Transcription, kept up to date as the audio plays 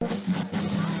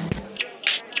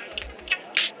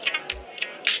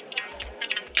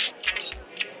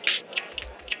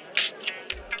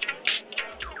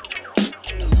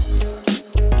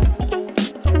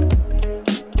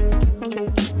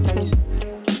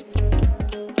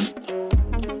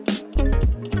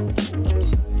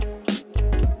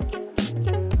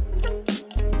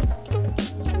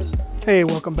Hey,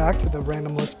 welcome back to the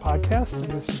Random List Podcast. And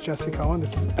this is Jesse Cohen.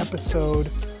 This is episode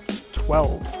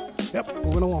 12. Yep,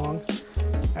 moving along.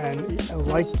 And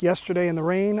like yesterday in the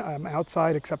rain, I'm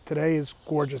outside, except today is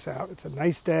gorgeous out. It's a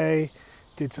nice day.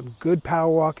 Did some good power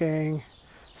walking.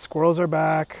 Squirrels are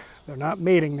back. They're not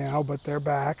mating now, but they're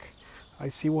back. I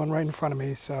see one right in front of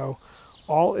me, so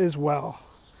all is well.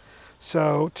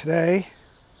 So today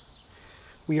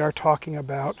we are talking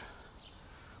about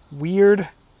weird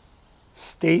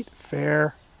state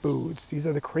fair foods. These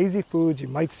are the crazy foods you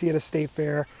might see at a state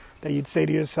fair that you'd say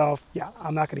to yourself, yeah,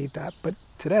 I'm not going to eat that. But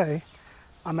today,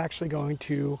 I'm actually going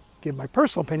to give my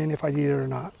personal opinion if I'd eat it or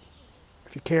not.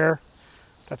 If you care,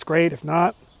 that's great. If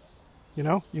not,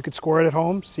 you could score it at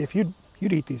home, see if you'd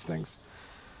eat these things.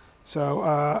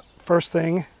 So first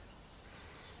thing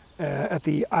at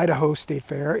the Idaho State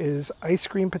Fair is ice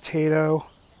cream potato.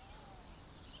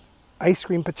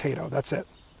 That's it.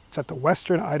 It's at the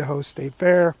Western Idaho State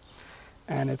Fair,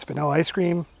 and it's vanilla ice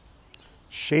cream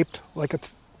shaped like a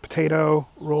potato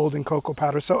rolled in cocoa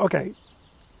powder. So, okay,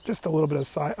 just a little bit of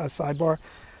a sidebar.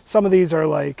 Some of these are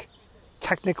like,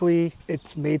 technically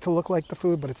it's made to look like the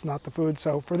food, but it's not the food.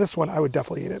 So for this one, I would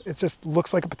definitely eat it. It just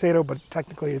looks like a potato, but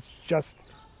technically it's just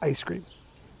ice cream.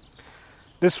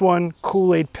 This one,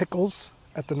 Kool-Aid Pickles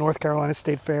at the North Carolina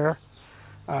State Fair.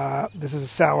 This is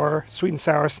a sweet and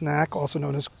sour snack, also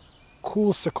known as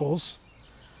Koolsicles,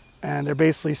 and they're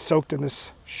basically soaked in this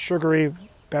sugary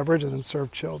beverage and then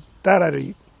served chilled. That I'd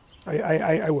eat.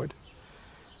 I would.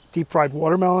 Deep fried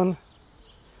watermelon.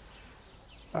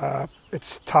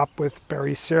 It's topped with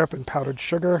berry syrup and powdered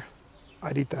sugar.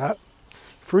 I'd eat that.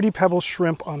 Fruity Pebble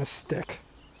shrimp on a stick.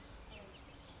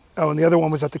 Oh, and the other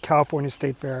one was at the California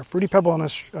State Fair. Fruity Pebble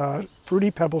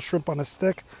shrimp on a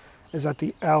stick is at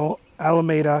the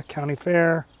Alameda County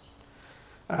Fair.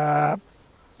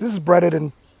 This is breaded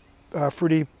in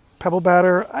fruity pebble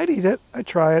batter. I'd eat it. I'd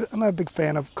try it. I'm not a big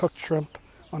fan of cooked shrimp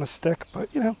on a stick, but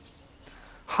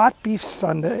hot beef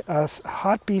sundae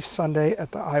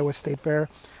at the Iowa State Fair.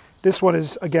 This one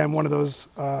is again one of those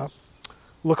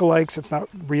lookalikes. It's not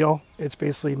real. It's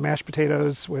basically mashed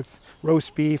potatoes with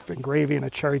roast beef and gravy and a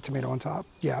cherry tomato on top.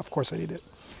 Yeah, of course I'd eat it.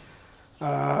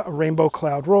 A rainbow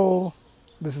cloud roll.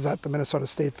 This is at the Minnesota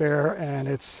State Fair, and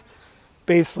it's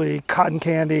basically cotton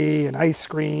candy and ice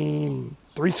cream,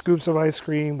 3 scoops of ice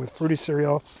cream with fruity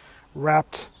cereal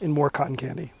wrapped in more cotton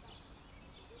candy.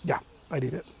 Yeah, I'd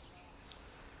eat it.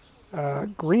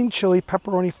 Green chili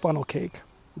pepperoni funnel cake.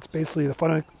 It's basically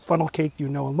the funnel cake you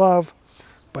know and love,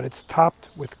 but it's topped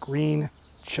with green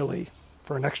chili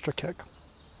for an extra kick.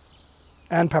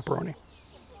 And pepperoni.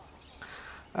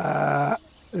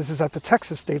 This is at the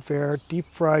Texas State Fair, deep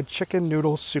fried chicken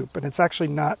noodle soup. And it's actually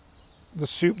not the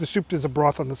soup. The soup is a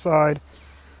broth on the side.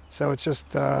 So it's just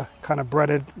kind of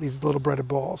breaded, these little breaded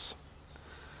balls.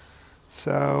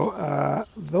 So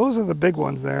those are the big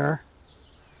ones there.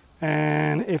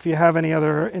 And if you have any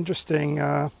other interesting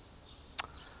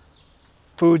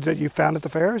foods that you found at the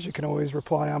fairs, you can always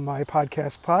reply on my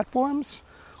podcast platforms.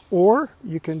 Or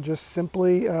you can just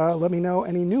simply let me know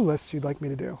any new lists you'd like me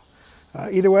to do.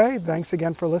 Either way, thanks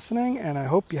again for listening, and I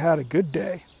hope you had a good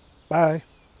day. Bye.